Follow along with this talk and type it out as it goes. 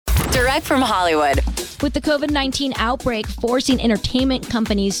Direct from Hollywood. With the COVID-19 outbreak forcing entertainment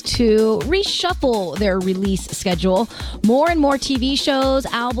companies to reshuffle their release schedule, more and more TV shows,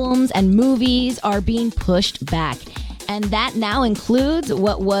 albums, and movies are being pushed back. And that now includes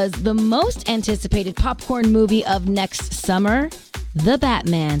what was the most anticipated popcorn movie of next summer, The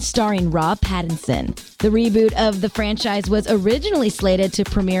Batman, starring Rob Pattinson. The reboot of the franchise was originally slated to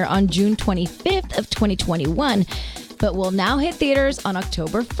premiere on June 25th of 2021, but will now hit theaters on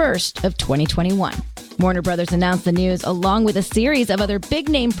October 1st of 2021. Warner Brothers announced the news along with a series of other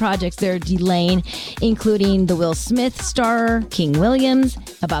big-name projects they're delaying, including the Will Smith star King Williams,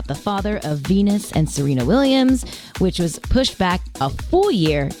 about the father of Venus and Serena Williams, which was pushed back a full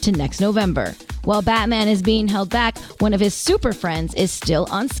year to next November. While Batman is being held back, one of his super friends is still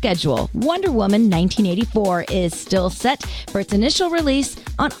on schedule. Wonder Woman 1984 is still set for its initial release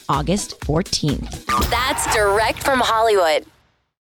on August 14th. That's Direct from Hollywood.